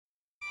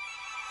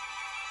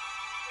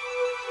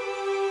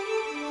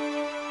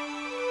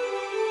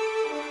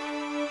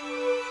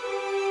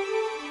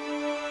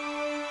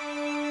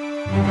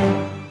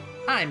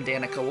I'm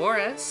Danica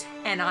Juarez.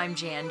 And I'm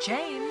Jan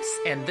James.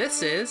 And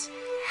this is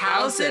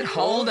How's It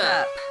Hold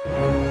Up?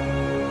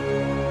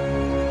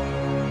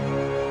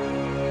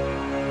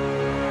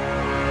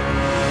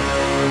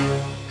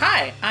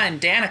 Hi, I'm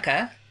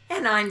Danica.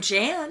 And I'm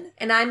Jan.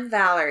 And I'm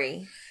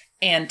Valerie.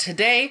 And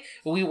today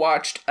we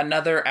watched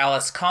another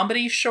Alice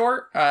comedy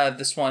short.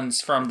 This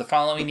one's from the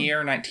following year,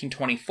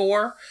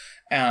 1924,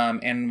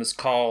 and was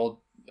called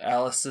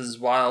Alice's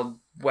Wild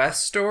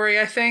West Story,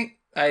 I think.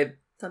 I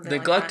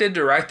neglected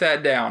to write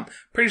that down.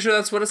 Pretty sure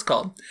that's what it's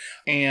called.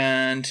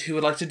 And who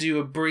would like to do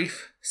a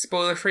brief,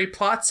 spoiler-free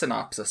plot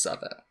synopsis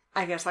of it?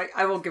 I guess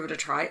I will give it a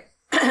try.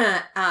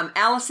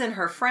 Alice and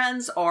her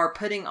friends are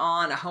putting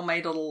on a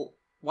homemade little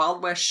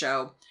Wild West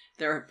show.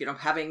 They're,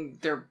 having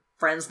their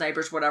friends,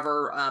 neighbors,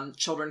 whatever,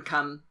 children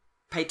come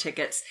pay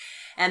tickets.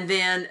 And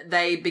then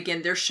they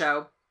begin their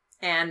show.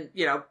 And,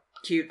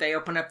 cute, they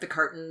open up the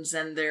curtains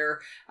and they're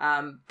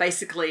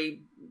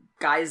basically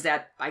guys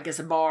at, I guess,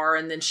 a bar.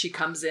 And then she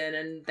comes in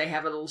and they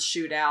have a little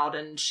shootout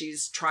and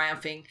she's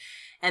triumphing.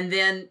 And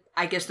then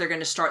I guess they're going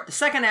to start the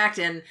second act,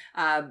 and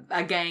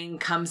a gang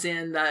comes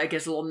in, I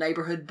guess a little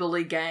neighborhood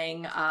bully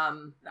gang.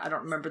 I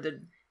don't remember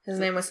His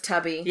name was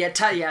Tubby. Yeah,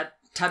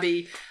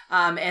 Tubby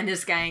and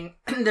his gang.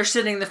 They're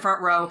sitting in the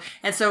front row.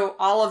 And so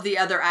all of the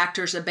other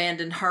actors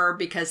abandon her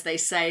because they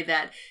say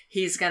that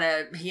he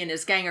and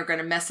his gang are going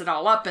to mess it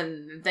all up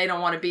and they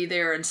don't want to be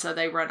there. And so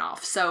they run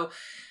off. So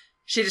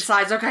she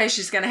decides, okay,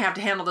 she's going to have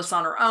to handle this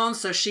on her own.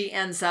 So she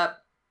ends up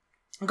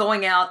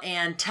going out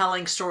and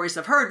telling stories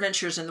of her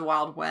adventures in the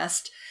Wild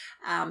West.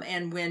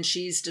 And when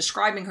she's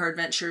describing her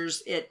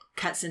adventures, it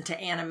cuts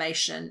into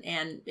animation,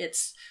 and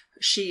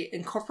she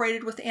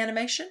incorporated with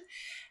animation.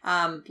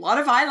 A lot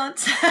of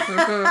violence,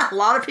 a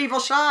lot of people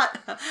shot.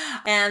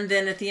 And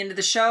then at the end of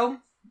the show,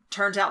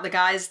 turns out the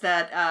guys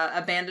that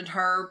abandoned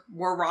her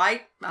were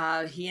right.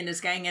 He and his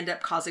gang end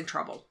up causing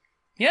trouble.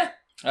 Yeah.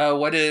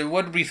 What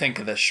did we think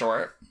of this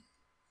short?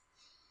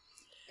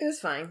 It was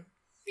fine.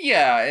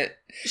 Yeah,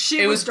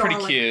 it was darling.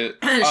 pretty cute.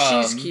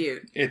 She's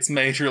cute. It's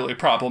majorly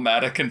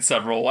problematic in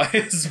several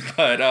ways,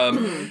 but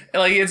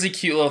it's a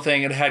cute little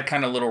thing. It had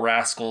kind of Little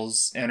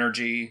Rascals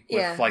energy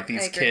with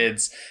these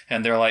kids,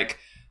 and they're like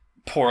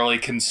poorly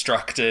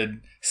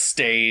constructed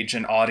stage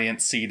and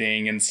audience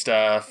seating and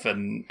stuff,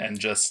 and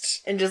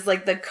just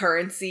like the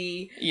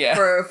currency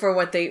for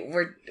what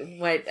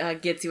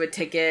gets you a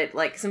ticket,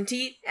 like some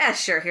tea. Yeah,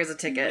 sure, here's a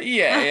ticket.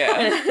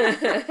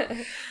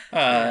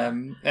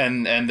 And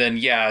then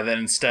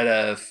instead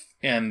of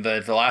in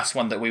the last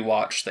one that we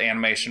watched, the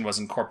animation was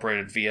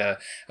incorporated via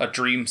a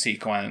dream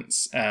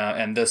sequence,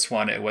 and this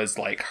one it was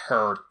like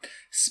her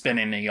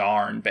spinning a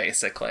yarn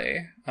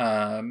basically.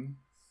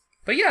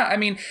 But yeah, I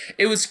mean,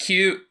 it was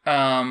cute.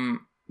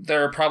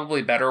 There are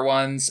probably better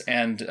ones,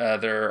 and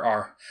there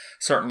are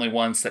certainly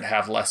ones that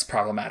have less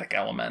problematic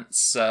elements.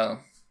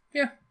 So,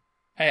 yeah.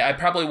 I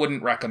probably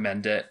wouldn't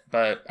recommend it,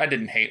 but I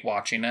didn't hate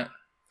watching it.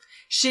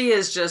 She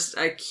is just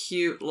a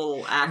cute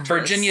little actress.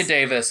 Virginia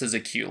Davis is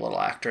a cute little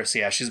actress,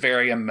 yeah. She's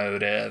very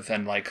emotive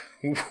and,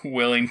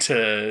 willing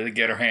to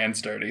get her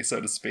hands dirty, so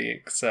to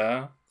speak,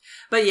 so...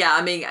 But yeah,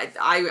 I mean,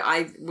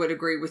 I would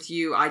agree with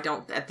you. I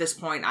don't, at this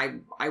point,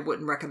 I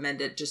wouldn't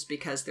recommend it just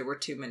because there were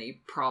too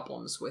many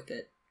problems with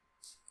it.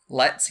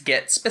 Let's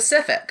get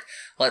specific.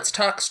 Let's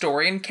talk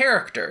story and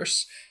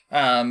characters.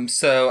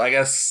 So I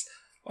guess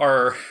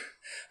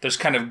there's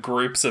kind of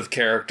groups of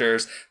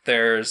characters.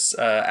 There's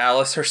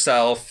Alice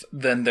herself,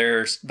 then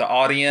there's the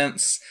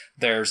audience,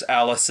 there's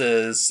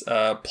Alice's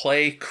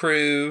play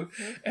crew,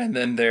 and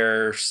then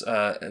there's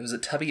was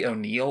it Tubby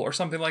O'Neill or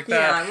something like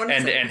that? Yeah,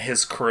 and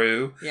his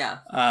crew. Yeah.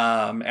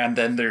 And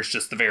then there's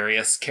just the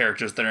various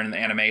characters that are in the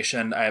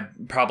animation.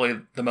 Probably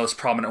the most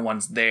prominent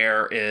ones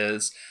there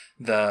is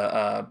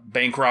the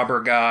bank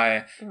robber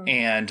guy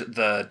and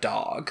the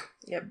dog.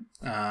 Yep.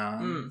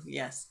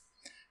 Yes.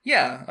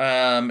 Yeah.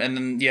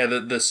 And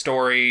then the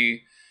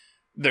story.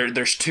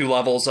 There's two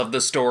levels of the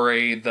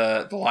story.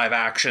 The live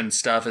action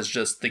stuff is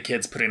just the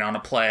kids putting on a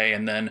play,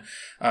 and then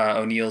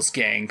O'Neill's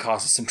gang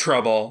causes some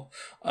trouble.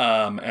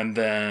 And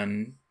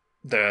then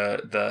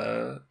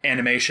the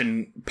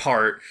animation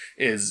part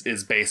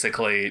is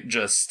basically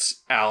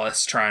just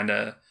Alice trying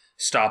to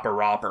stop a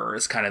robber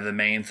is kind of the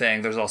main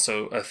thing. There's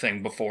also a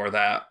thing before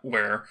that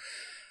where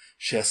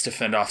she has to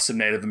fend off some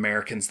Native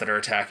Americans that are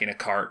attacking a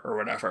cart or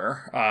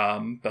whatever.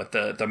 But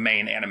the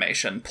main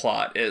animation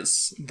plot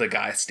is the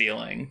guy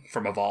stealing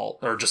from a vault,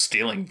 or just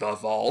stealing the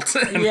vault,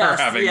 and her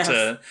having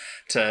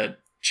to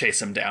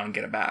chase him down and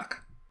get it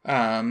back.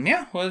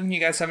 Well, you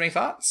guys have any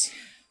thoughts?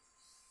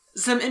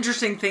 Some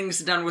interesting things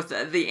done with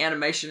the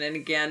animation, and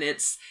again,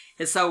 it's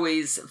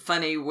always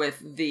funny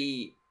with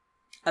the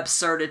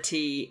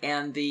absurdity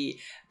and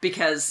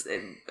because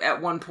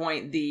at one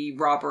point the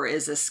robber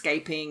is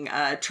escaping,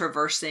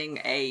 traversing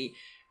a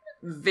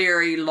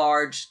very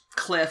large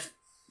cliff,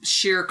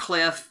 sheer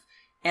cliff,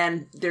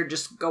 and they're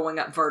just going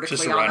up vertically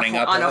Just on running a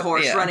up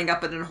horse, yeah. running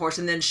up in a horse,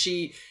 and then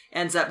she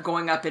ends up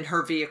going up in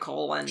her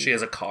vehicle, and she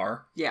has a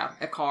car. Yeah,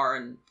 a car,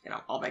 and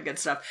all that good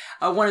stuff.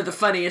 One of the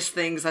funniest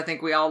things I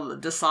think we all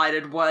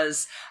decided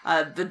was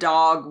the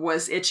dog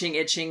was itching,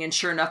 and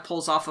sure enough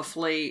pulls off a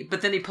flea,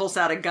 but then he pulls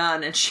out a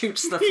gun and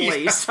shoots the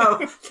flea. Yeah.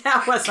 So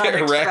that was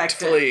unexpected. Direct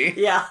flea.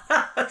 Yeah,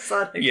 that's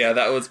unexpected. Yeah,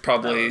 that was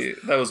probably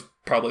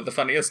the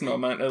funniest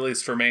moment, at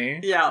least for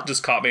me. Yeah,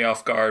 just caught me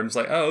off guard. I was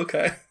like, oh,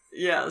 okay.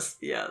 Yes.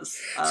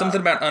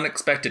 Something about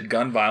unexpected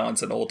gun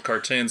violence in old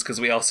cartoons, because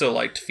we also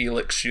liked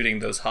Felix shooting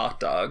those hot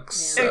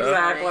dogs. Yeah. So.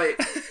 Exactly.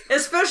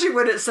 Especially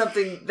when it's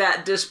something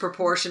that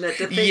disproportionate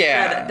to think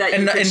that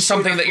you and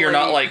something that you're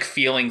not flea. like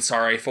feeling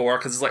sorry for,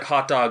 because it's like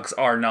hot dogs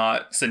are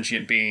not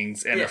sentient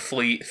beings, and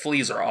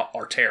fleas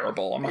are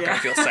terrible. I'm not going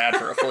to feel sad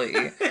for a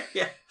flea.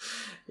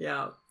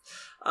 Yeah.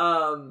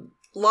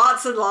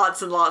 Lots and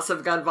lots and lots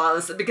of gun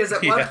violence, because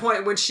at one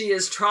point when she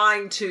is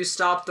trying to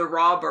stop the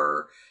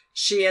robber,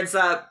 she ends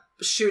up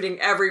shooting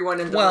everyone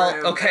in the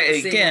room. Well, okay,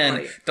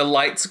 again, the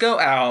lights go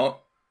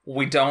out.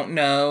 We don't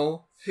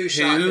know who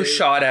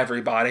shot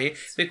everybody.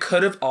 It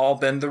could have all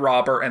been the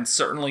robber, and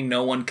certainly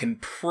no one can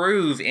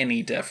prove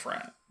any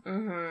different.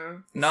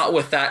 Mm-hmm. Not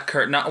with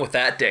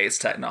that day's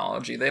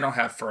technology. They don't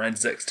have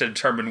forensics to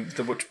determine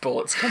which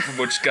bullets come from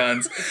which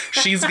guns.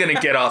 She's gonna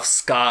get off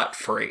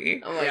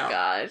scot-free. Oh my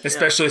gosh.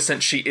 Especially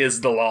since she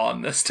is the law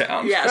in this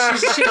town. Yeah,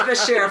 she's the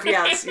sheriff.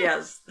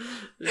 Yes.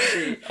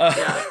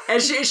 And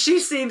she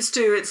seems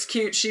to. It's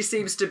cute. She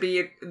seems to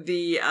be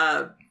the.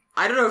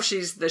 I don't know if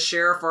she's the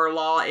sheriff or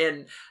law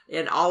in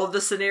all of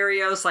the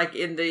scenarios, like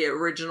in the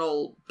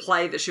original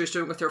play that she was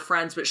doing with her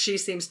friends, but she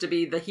seems to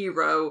be the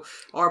hero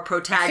or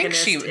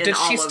protagonist. Did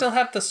she still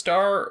have the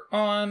star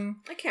on?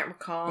 I can't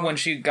recall. When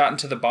she got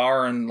into the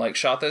bar and like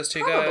shot those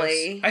two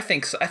Probably. guys? I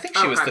think so. I think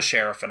she was the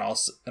sheriff in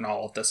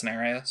all of the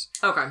scenarios.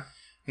 Okay.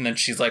 And then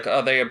she's like,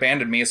 "Oh, they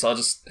abandoned me, so I'll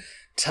just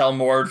tell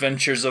more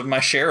adventures of my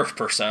sheriff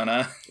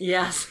persona."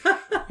 Yes.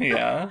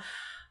 Yeah.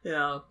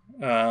 Yeah.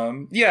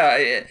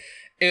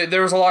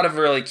 There was a lot of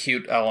really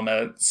cute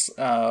elements.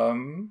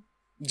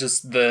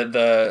 Just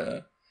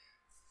the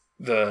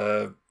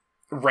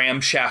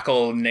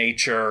ramshackle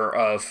nature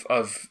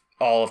of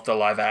all of the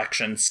live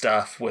action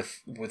stuff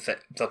with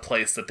the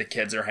place that the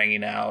kids are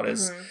hanging out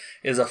is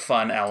a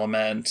fun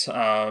element.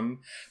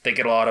 They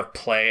get a lot of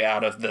play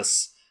out of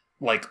this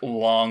like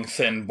long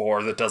thin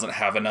board that doesn't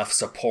have enough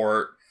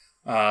support.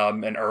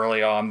 And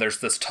early on,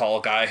 there's this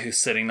tall guy who's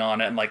sitting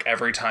on it, and like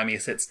every time he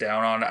sits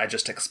down on it, I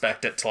just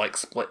expect it to like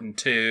split in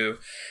two.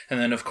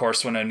 And then, of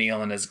course, when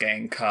O'Neill and his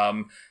gang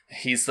come,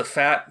 he's the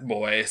fat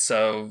boy.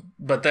 So,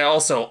 but they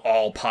also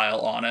all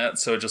pile on it,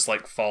 so it just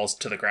like falls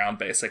to the ground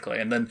basically.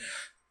 And then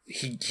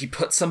he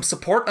put some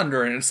support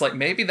under it, and it's like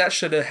maybe that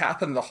should have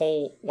happened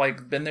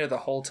been there the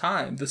whole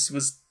time. This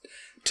was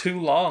too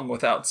long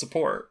without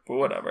support, but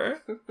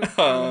whatever.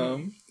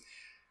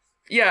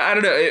 Yeah, I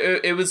don't know.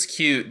 It was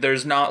cute.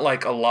 There's not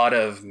like a lot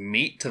of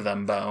meat to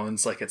them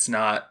bones. Like it's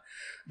not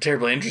a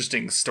terribly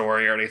interesting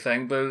story or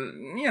anything, but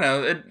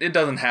it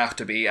doesn't have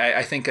to be.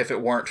 I think if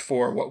it weren't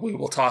for what we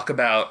will talk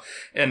about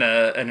in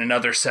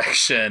another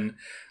section,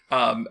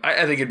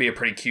 I think it'd be a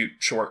pretty cute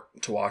short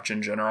to watch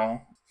in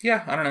general.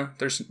 Yeah, I don't know.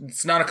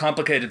 It's not a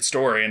complicated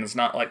story, and it's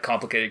not like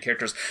complicated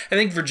characters. I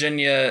think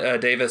Virginia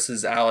Davis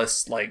as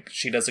Alice, like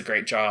she does a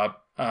great job.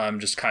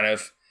 Just kind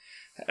of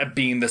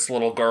being this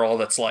little girl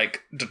that's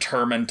like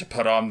determined to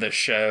put on this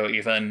show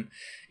even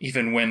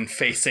when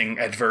facing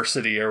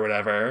adversity or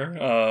whatever. I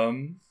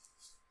don't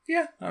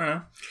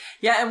know.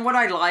 Yeah, and what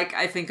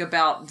I think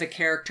about the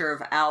character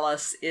of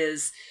Alice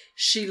is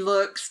she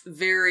looks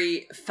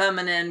very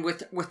feminine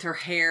with her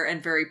hair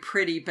and very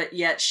pretty, but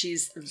yet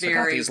she's very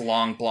got these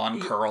long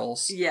blonde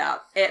curls. Yeah,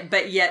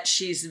 but yet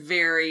she's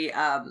very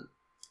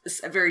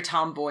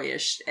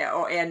tomboyish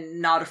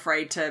and not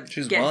afraid to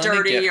get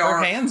dirty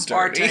her hands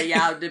dirty.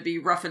 or to be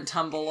rough and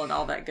tumble and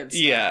all that good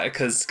stuff. Yeah,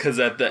 because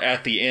at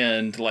the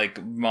end,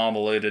 like Mom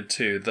alluded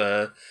to,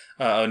 the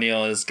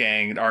O'Neill and his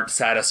gang aren't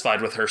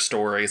satisfied with her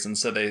stories, and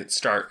so they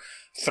start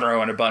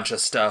throwing a bunch of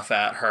stuff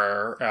at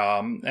her.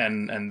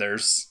 And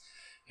there's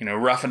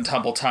rough and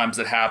tumble times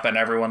that happen.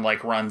 Everyone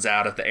like runs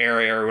out of the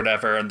area or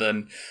whatever, and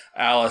then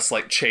Alice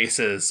like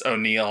chases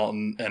O'Neill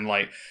and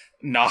like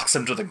knocks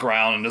him to the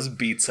ground and just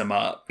beats him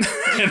up.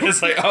 And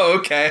it's like, oh,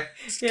 okay.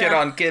 It's kid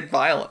on kid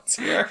violence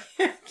here.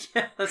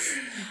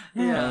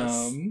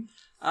 Yes.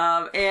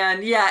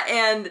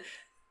 And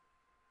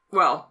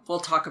well, we'll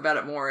talk about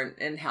it more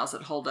in How's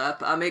It Hold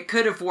Up. It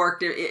could have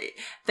worked.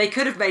 They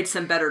could have made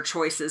some better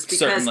choices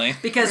because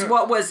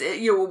what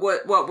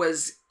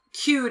was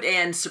cute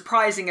and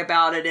surprising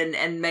about it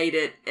and made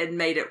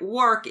it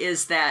work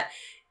is that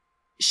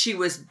she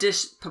was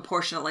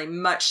disproportionately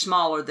much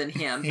smaller than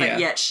him, but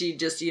yet she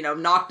just,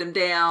 knocked him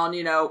down,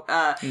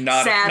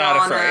 sat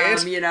on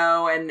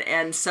him,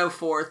 and so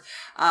forth.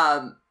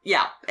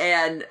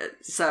 And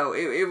so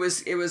it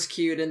was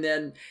cute. And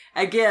then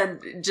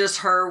again, just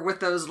her with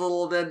those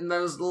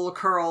little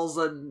curls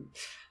and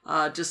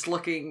just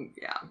looking,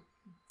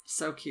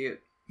 so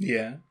cute.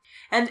 Yeah.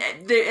 And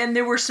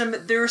there were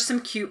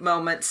some cute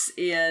moments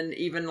in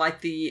even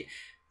like the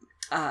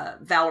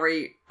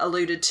Valerie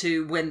alluded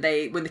to when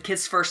the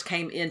kids first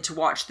came in to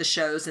watch the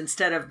shows,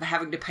 instead of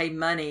having to pay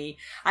money.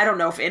 I don't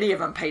know if any of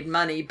them paid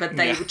money, but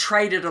they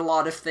traded a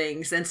lot of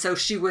things, and so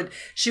she would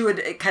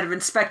kind of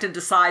inspect and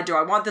decide, do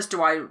I want this?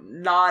 Do I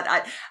not?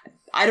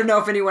 I don't know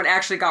if anyone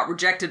actually got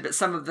rejected, but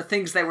some of the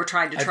things they were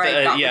trying to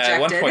trade got rejected.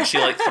 At one point she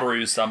like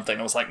threw something.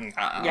 I was like,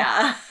 nah.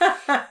 Yeah.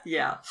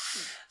 Yeah.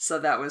 So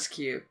that was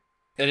cute.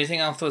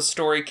 Anything else with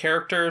story,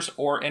 characters,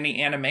 or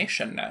any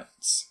animation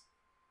notes?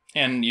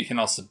 And you can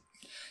also,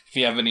 if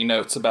you have any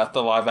notes about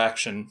the live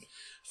action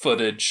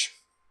footage,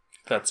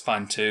 that's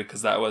fine too,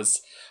 because that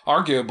was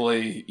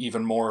arguably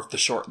even more of the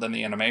short than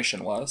the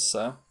animation was.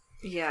 So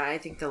yeah, I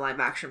think the live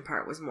action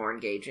part was more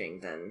engaging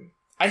than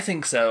I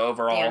think so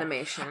overall. The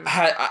animation.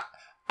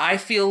 I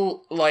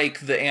feel like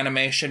the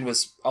animation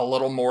was a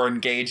little more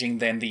engaging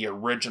than the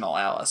original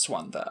Alice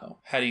one, though.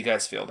 How do you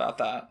guys feel about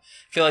that? I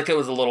feel like it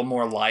was a little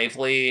more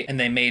lively, and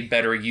they made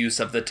better use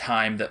of the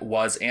time that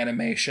was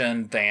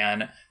animation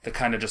than the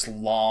kind of just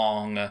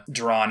long,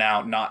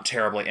 drawn-out, not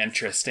terribly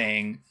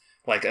interesting,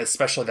 like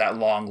especially that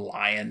long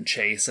lion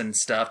chase and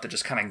stuff that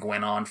just kind of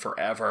went on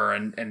forever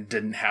and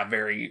didn't have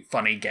very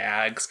funny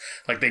gags.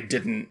 Like, they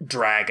didn't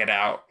drag it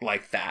out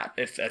like that,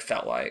 it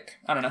felt like.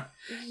 I don't know.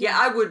 Yeah,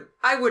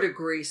 I would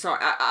agree. Sorry,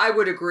 I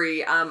would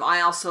agree. I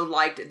also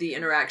liked the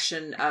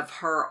interaction of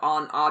her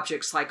on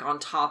objects, like on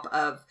top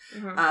of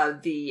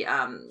the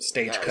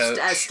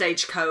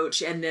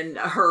stagecoach, and then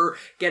her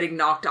getting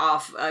knocked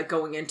off,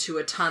 going into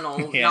a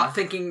tunnel, not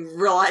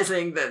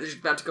realizing that she's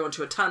about to go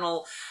into a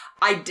tunnel.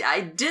 I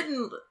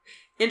didn't,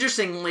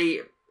 interestingly,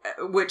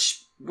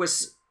 which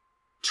was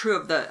true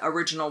of the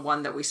original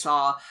one that we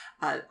saw,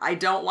 I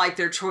don't like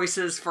their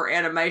choices for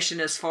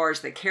animation as far as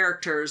the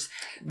characters.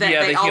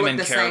 That they all look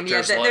the same.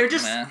 Yeah, they're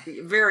just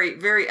very,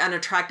 very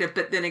unattractive.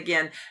 But then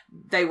again,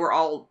 they were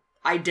all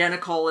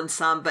identical in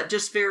some, but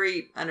just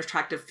very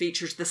unattractive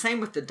features. The same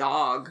with the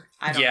dog.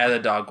 The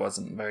dog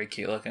wasn't very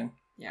cute looking.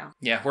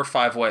 Yeah, we're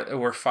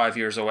 5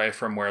 years away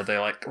from where they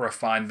like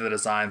refine the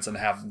designs and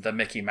have the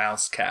Mickey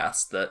Mouse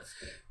cast that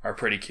are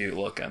pretty cute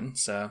looking.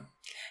 So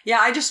yeah,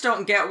 I just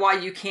don't get why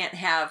you can't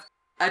have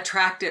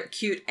attractive,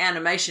 cute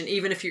animation,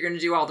 even if you're going to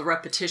do all the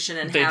repetition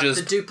and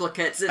the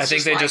duplicates. I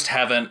think they just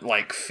haven't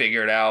like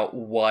figured out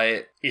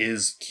what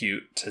is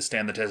cute to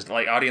stand the test.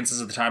 Like,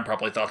 audiences at the time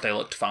probably thought they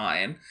looked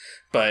fine,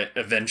 but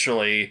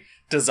eventually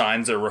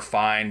designs are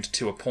refined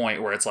to a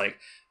point where it's like,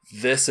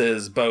 this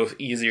is both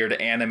easier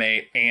to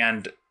animate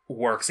and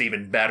works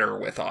even better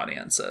with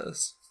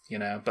audiences, you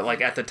know? But, like,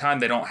 at the time,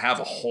 they don't have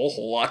a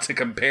whole lot to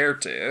compare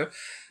to.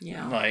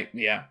 Yeah. Like,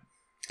 yeah.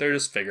 They're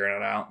just figuring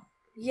it out.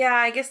 Yeah,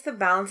 I guess the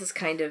balance is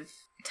kind of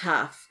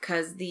tough,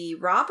 because the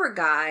robber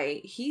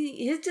guy,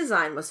 his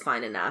design was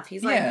fine enough.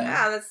 He's like,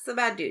 that's a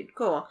bad dude.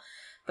 Cool.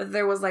 But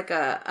there was, like,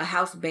 a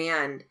house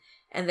band,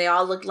 and they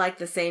all looked like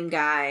the same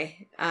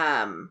guy.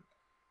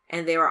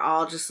 And they were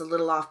all just a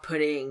little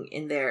off-putting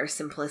in their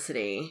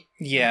simplicity.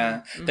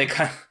 Yeah,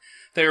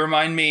 they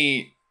remind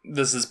me,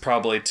 this is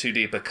probably too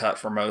deep a cut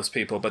for most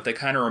people, but they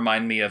kind of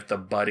remind me of the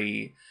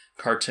Buddy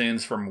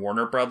cartoons from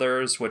Warner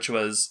Brothers, which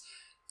was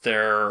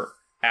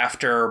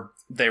after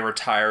they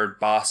retired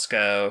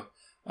Bosco,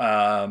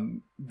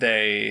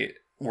 they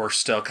were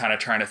still kind of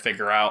trying to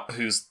figure out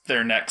who's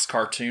their next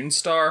cartoon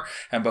star.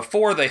 And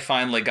before they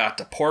finally got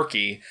to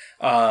Porky,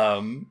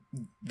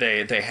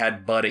 they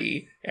had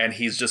Buddy, and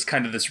he's just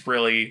kind of this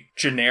really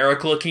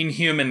generic looking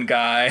human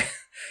guy.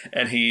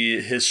 And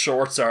his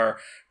shorts are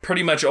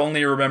pretty much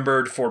only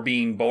remembered for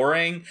being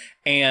boring,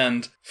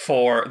 and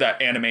for that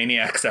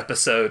Animaniacs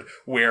episode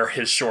where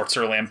his shorts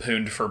are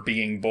lampooned for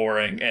being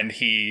boring, and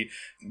he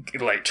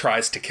like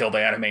tries to kill the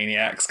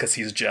Animaniacs because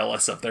he's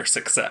jealous of their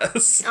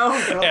success. Oh,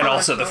 God. And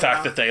also the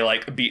fact that they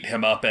like beat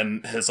him up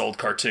in his old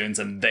cartoons,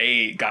 and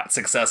they got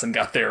success and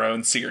got their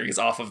own series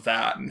off of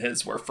that, and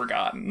his were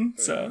forgotten.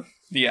 So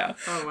yeah.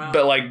 Oh, wow.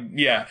 But like,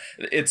 yeah,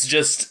 it's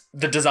just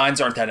the designs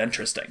aren't that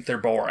interesting. They're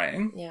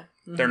boring. Yeah.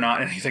 They're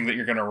not anything that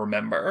you're going to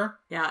remember.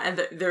 Yeah,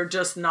 and they're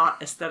just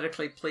not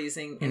aesthetically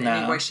pleasing in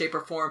any way, shape,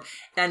 or form,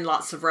 and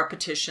lots of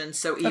repetition.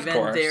 So even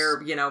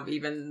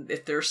even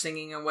if they're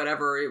singing and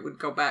whatever, it would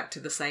go back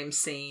to the same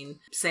scene.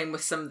 Same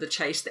with some of the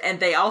chase. And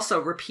they also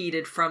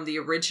repeated from the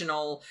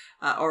original,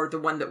 or the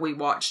one that we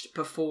watched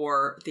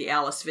before the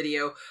Alice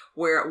video,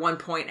 where at one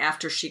point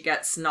after she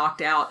gets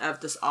knocked out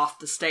off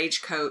the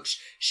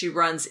stagecoach, she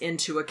runs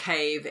into a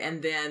cave,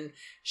 and then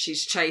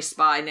she's chased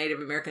by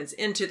Native Americans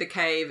into the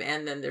cave,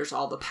 and then there's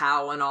all the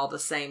pow and all the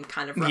same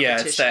kind of repetition.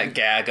 Yeah, it's that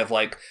gag of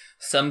like,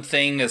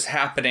 something is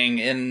happening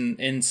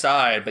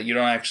inside, but you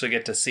don't actually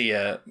get to see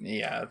it.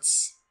 Yeah,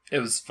 it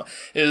was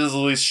at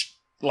least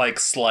like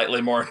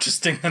slightly more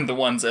interesting than the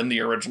ones in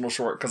the original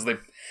short, because they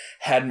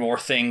had more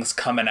things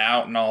coming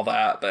out and all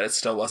that, but it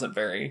still wasn't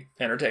very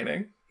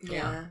entertaining.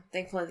 Yeah.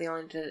 Thankfully they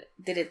only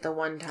did it the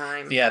one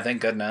time. Yeah,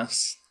 thank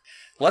goodness.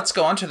 Let's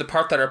go on to the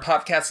part that our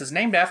podcast is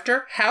named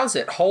after. How's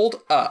it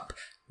hold up?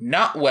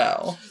 Not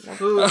well.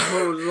 Ooh,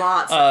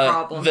 lots of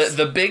problems.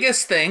 The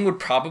biggest thing would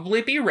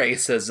probably be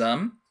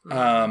racism.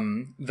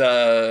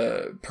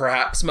 The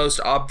perhaps most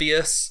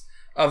obvious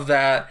of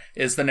that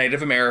is the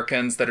Native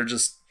Americans that are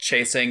just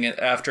chasing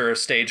after a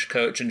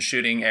stagecoach and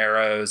shooting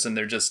arrows, and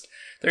they're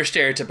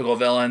stereotypical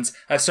villains.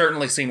 I've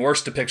certainly seen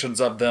worse depictions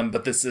of them,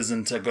 but this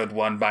isn't a good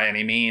one by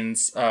any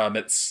means.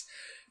 It's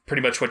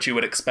pretty much what you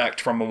would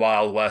expect from a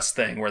Wild West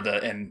thing, where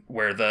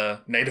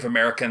the Native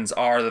Americans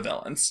are the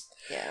villains.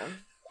 Yeah.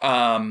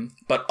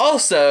 But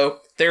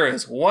also, there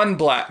is one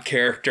black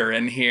character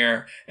in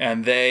here,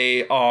 and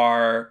they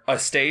are a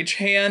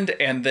stagehand,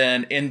 and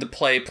then in the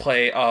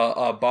play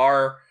a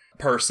bar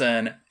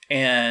person,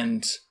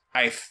 and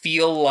I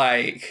feel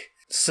like,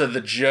 so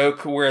the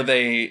joke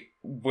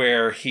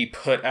where he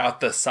put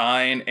out the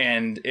sign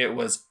and it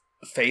was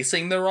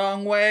facing the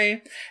wrong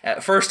way,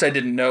 at first I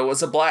didn't know it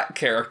was a black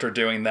character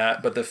doing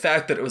that, but the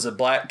fact that it was a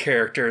black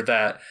character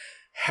that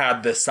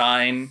had the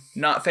sign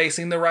not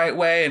facing the right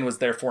way and was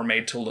therefore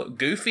made to look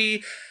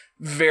goofy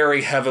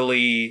very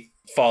heavily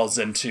falls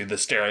into the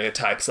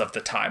stereotypes of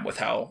the time with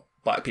how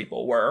black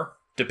people were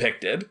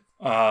depicted.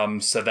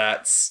 So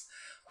that's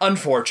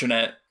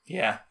unfortunate.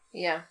 Yeah.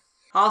 Yeah.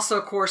 Also,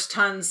 of course,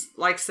 tons,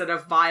 like I said,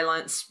 of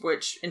violence,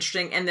 which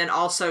interesting. And then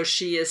also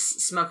she is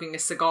smoking a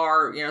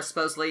cigar,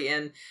 supposedly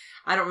in,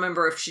 I don't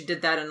remember if she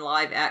did that in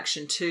live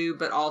action too,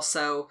 but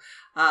also,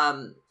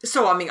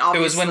 so I mean,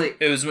 obviously.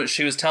 It was when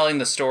she was telling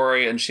the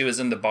story and she was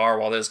in the bar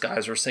while those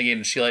guys were singing,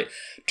 and she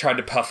tried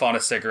to puff on a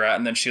cigarette,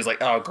 and then she was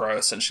like, oh,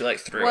 gross, and she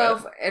threw it.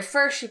 Well, at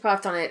first she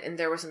puffed on it and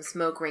there was some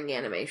smoke ring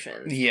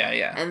animations.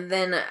 Yeah. And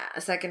then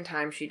a second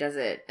time she does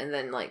it and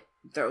then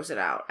throws it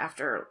out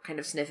after kind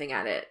of sniffing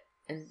at it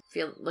and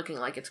looking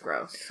like it's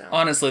gross. So.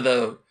 Honestly,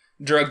 though,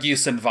 drug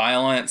use and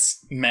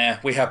violence, meh,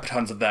 we have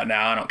tons of that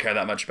now. I don't care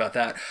that much about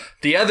that.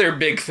 The other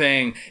big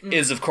thing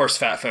is, of course,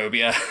 fat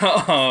phobia.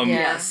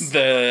 Yes.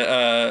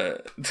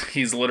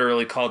 He's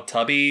literally called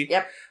Tubby.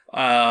 Yep.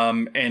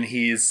 And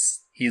he's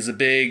a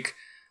big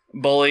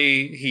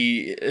bully.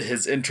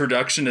 His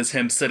introduction is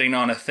him sitting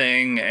on a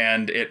thing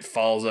and it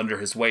falls under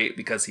his weight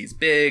because he's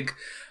big.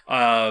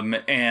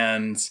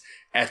 And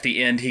at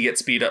the end, he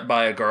gets beat up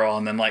by a girl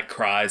and then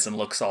cries and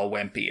looks all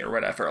wimpy or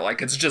whatever.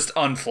 It's just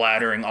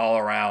unflattering all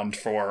around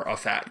for a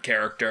fat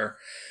character.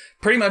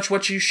 Pretty much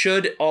what you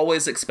should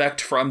always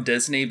expect from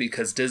Disney,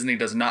 because Disney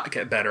does not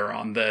get better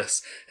on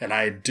this. And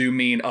I do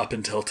mean up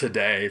until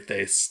today,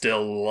 they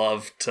still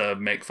love to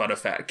make fun of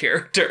fat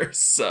characters.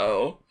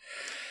 So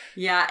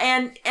yeah,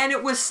 and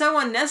it was so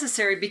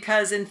unnecessary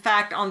because, in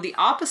fact, on the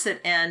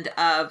opposite end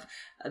of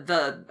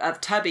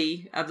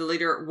Tubby, of the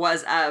leader,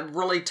 was a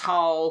really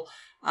tall,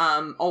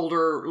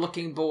 older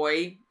looking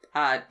boy.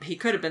 He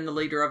could have been the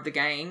leader of the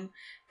gang.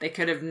 They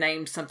could have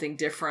named something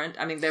different.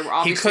 I mean, they were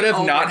obviously He could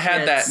have not kids.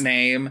 had that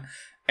name,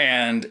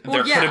 and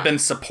there could have been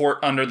support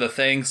under the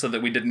thing so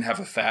that we didn't have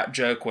a fat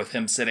joke with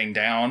him sitting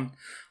down.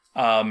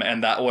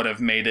 And that would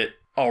have made it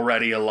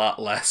already a lot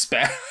less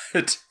bad.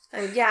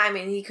 Yeah, I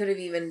mean, he could have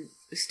even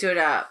stood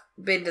up,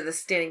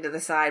 standing to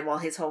the side while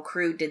his whole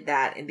crew did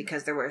that, and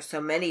because there were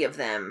so many of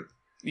them,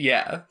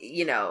 yeah,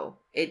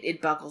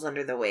 it buckles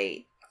under the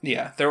weight.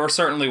 Yeah, there were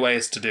certainly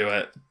ways to do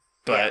it,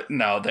 but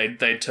no,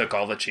 they took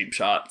all the cheap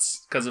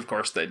shots, because of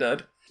course they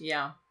did.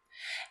 Yeah.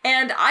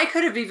 And I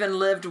could have even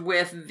lived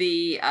with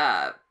the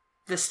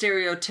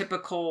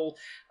stereotypical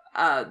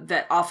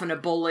that often a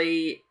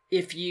bully,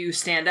 if you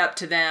stand up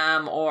to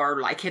them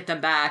or hit them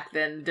back,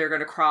 then they're going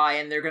to cry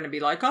and they're going to be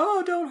like,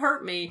 oh, don't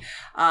hurt me,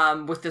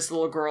 with this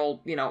little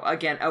girl,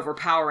 again,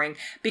 overpowering.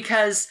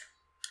 Because,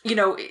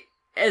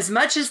 as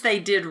much as they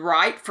did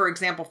right, for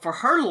example, for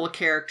her little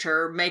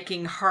character,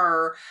 making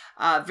her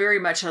very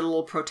much a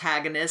little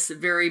protagonist,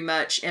 very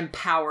much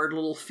empowered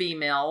little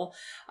female,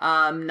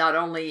 not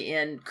only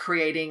in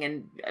creating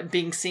and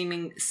being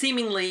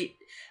seemingly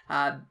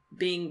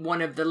being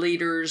one of the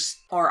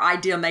leaders or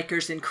idea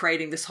makers in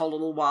creating this whole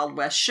little Wild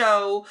West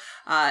show,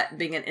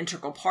 being an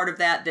integral part of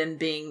that, then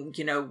being,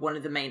 one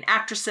of the main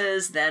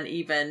actresses, then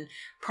even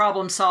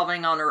problem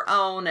solving on her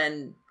own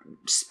and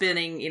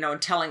spinning,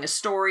 telling a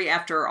story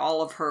after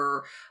all of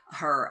her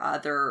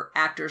other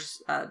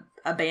actors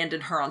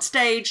abandoned her on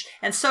stage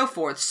and so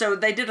forth. So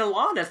they did a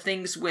lot of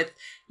things with,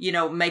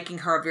 making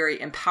her a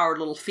very empowered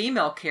little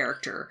female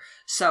character.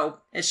 So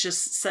it's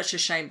just such a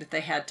shame that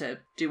they had to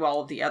do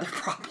all of the other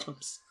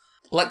problems.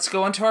 Let's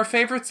go into our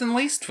favorites and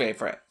least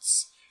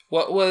favorites.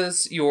 What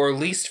was your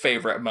least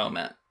favorite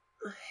moment?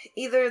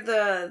 Either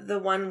the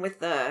one with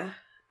the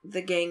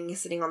gang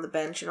sitting on the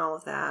bench and all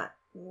of that,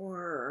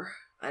 or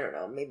I don't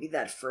know, maybe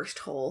that first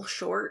whole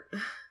short,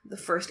 the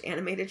first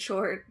animated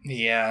short.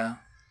 Yeah.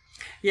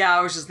 Yeah,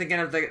 I was just thinking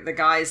of the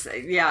guys.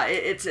 Yeah,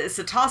 it's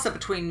a toss-up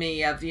between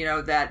me of,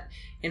 that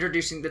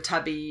introducing the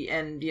Tubby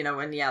and,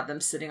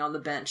 them sitting on the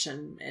bench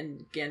and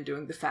again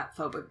doing the fat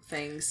phobic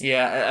things.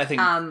 Yeah, I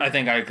think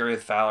I agree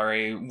with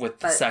Valerie with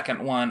the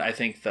second one. I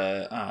think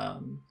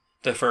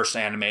the first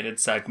animated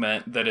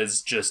segment that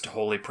is just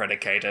wholly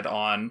predicated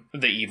on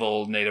the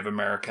evil Native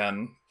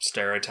American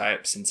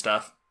stereotypes and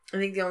stuff. I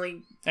think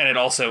and it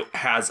also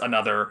has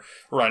another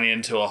run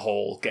into a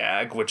whole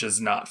gag, which is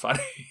not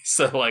funny.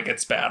 So,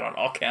 it's bad on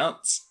all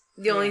counts.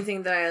 The only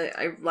thing that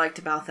I liked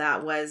about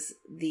that was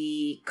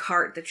the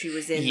cart that she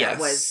was in that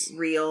was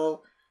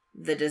real,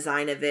 the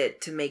design of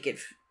it to make it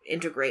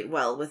integrate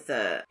well with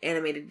the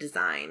animated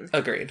design.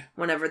 Agreed.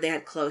 Whenever they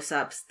had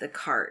close-ups, the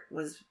cart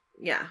was,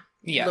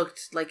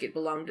 looked like it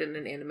belonged in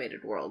an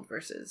animated world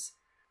versus,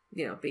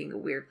 being a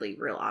weirdly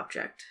real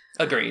object.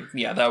 Agreed.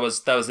 Yeah, that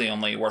was the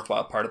only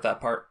worthwhile part of that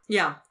part.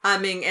 Yeah, I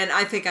mean, and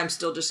I think I'm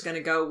still just going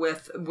to go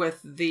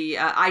with the.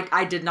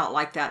 I did not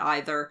like that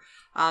either.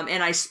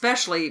 And I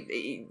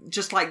especially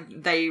just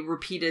like they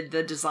repeated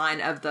the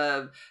design of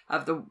the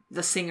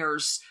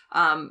singers,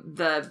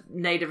 the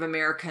Native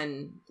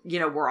American,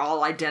 were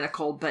all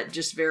identical, but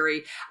just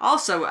very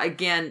also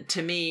again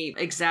to me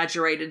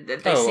exaggerated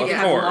that they seem to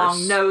have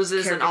long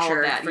noses and all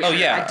of that.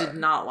 I did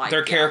not like.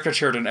 They're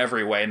caricatured in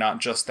every way, not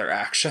just their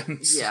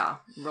actions. Yeah,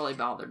 really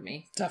bothered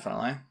me.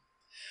 Definitely.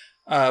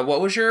 What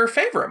was your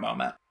favorite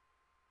moment?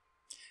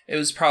 It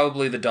was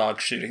probably the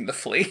dog shooting the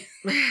flea.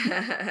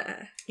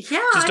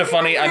 Yeah. Just a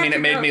funny, it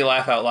made me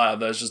laugh out loud.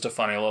 That was just a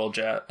funny little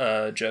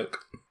joke.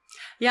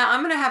 Yeah,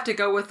 I'm going to have to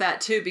go with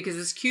that too, because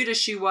as cute as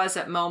she was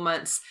at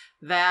moments,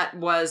 that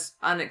was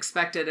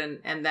unexpected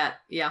and that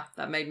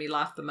made me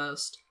laugh the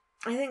most.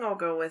 I think I'll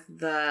go with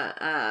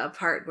the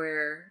part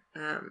where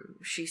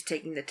she's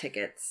taking the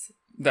tickets.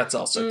 That's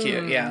also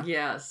cute, yeah.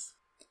 Yes.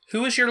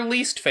 Who is your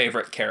least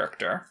favorite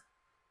character?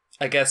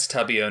 I guess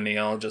Tubby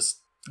O'Neill just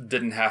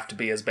didn't have to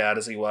be as bad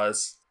as he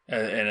was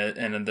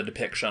in the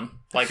depiction.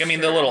 The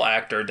little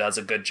actor does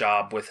a good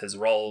job with his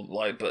role,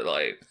 but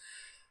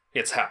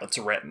it's how it's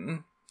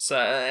written. So,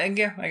 I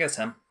guess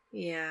him.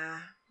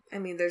 Yeah.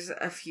 There's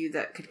a few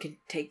that could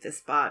take the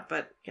spot,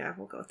 but yeah,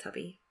 we'll go with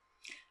Tubby.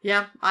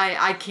 Yeah,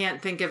 I can't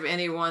think of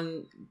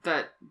anyone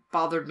that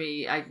bothered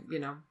me,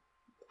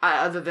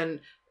 other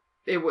than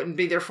it wouldn't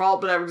be their fault,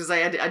 but I would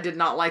say I did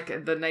not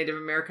like the Native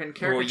American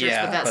caricatures,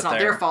 but that's not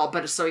their fault.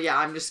 But so yeah,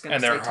 I'm just going to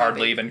say Tubby. And they're hardly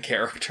Tubby. even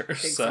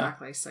characters.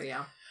 Exactly. So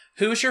yeah.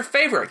 Who is your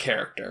favorite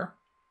character?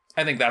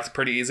 I think that's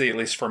pretty easy, at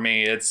least for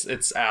me.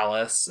 It's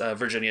Alice.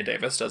 Virginia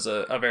Davis does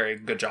a very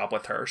good job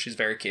with her. She's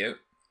very cute.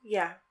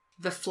 Yeah.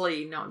 The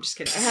flea. No, I'm just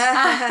kidding.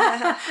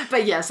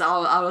 But yes,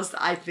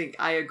 I think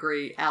I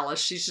agree. Alice.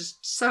 She's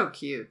just so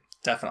cute.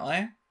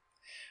 Definitely.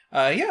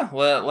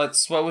 What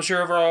was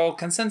your overall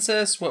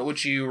consensus? What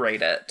would you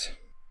rate it?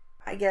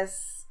 I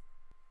guess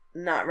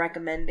not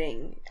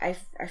recommending. I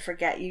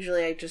forget.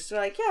 Usually I just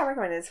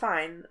recommend it. It's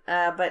fine.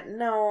 But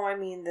no,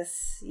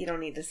 you don't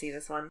need to see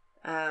this one.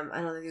 I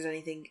don't think there's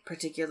anything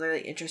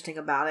particularly interesting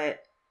about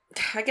it.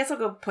 I guess I'll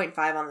go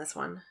 0.5 on this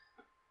one.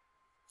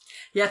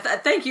 Yeah,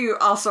 thank you.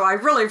 Also, I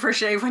really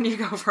appreciate when you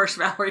go first,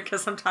 Valerie,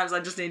 because sometimes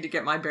I just need to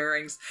get my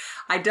bearings.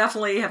 I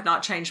definitely have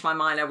not changed my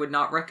mind. I would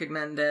not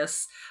recommend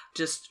this.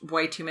 Just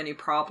way too many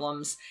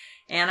problems.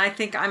 And I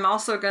think I'm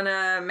also going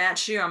to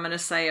match you. I'm going to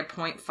say a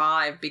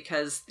 0.5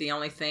 because the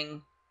only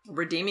thing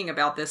redeeming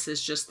about this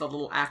is just the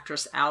little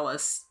actress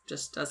Alice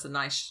just does a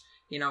nice,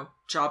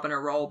 job in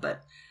her role,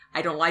 but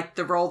I don't like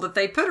the role that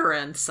they put her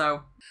in,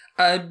 so...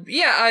 I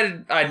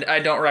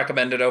don't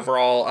recommend it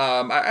overall.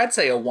 I'd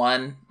say a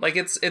 1.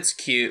 It's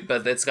cute,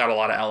 but it's got a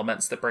lot of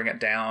elements that bring it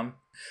down.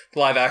 The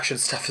live action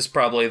stuff is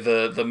probably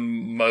the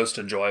most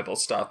enjoyable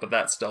stuff, but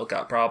that's still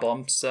got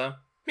problems, so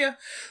yeah,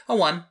 a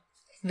 1.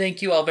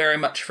 Thank you all very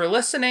much for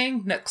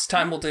listening. Next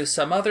time we'll do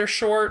some other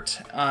short,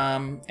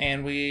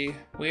 and we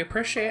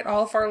appreciate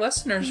all of our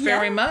listeners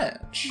very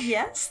much.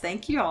 Yes,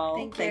 thank you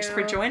all. Thanks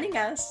for joining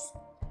us.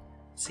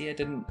 See, I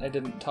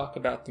didn't talk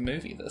about the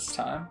movie this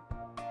time.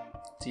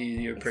 Do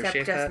you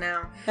appreciate Except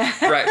that?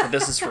 Just now. Right, but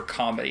this is for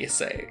comedy's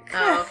sake.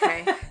 Oh,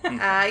 okay.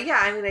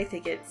 I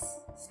think it's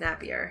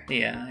snappier.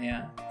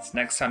 Yeah. So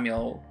next time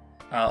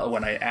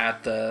when I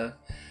add the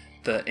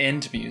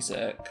end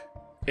music,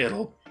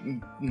 I'll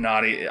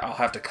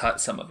have to cut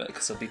some of it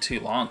because it'll be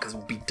too long because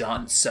we'll be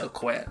done so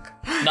quick.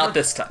 Not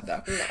this time,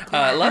 though.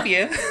 Love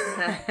you.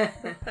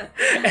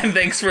 And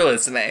thanks for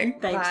listening.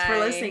 Thanks for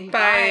listening.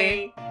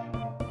 Bye.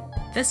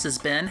 This has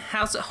been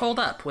How's It Hold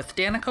Up with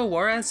Danica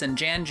Juarez and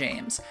Jan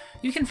James.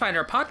 You can find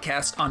our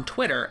podcast on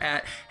Twitter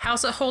at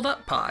How's It Hold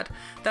Up Pod.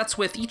 That's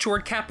with each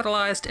word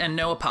capitalized and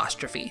no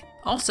apostrophe.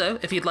 Also,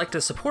 if you'd like to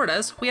support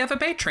us, we have a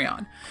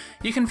Patreon.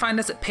 You can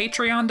find us at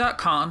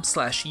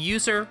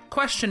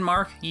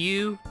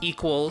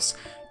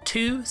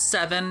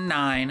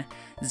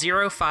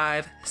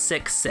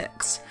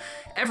patreon.com/user?U=2790566.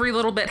 Every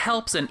little bit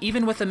helps, and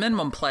even with a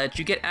minimum pledge,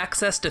 you get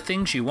access to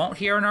things you won't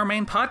hear in our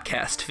main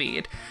podcast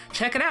feed.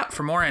 Check it out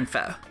for more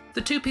info.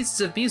 The 2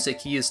 pieces of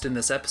music used in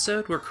this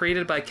episode were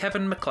created by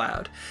Kevin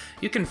MacLeod.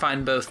 You can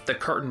find both The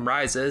Curtain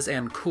Rises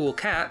and Cool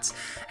Cats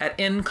at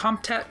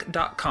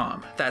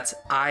incomptech.com. That's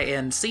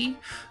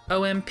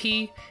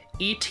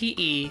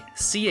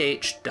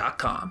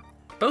INCOMPETECH.com.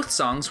 Both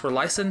songs were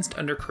licensed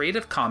under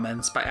Creative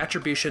Commons by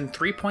Attribution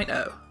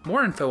 3.0.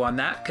 More info on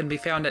that can be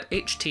found at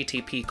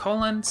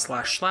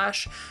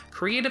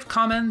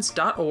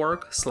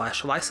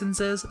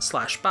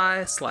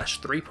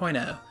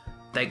http://creativecommons.org/licenses/by/3.0.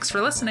 Thanks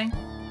for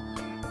listening.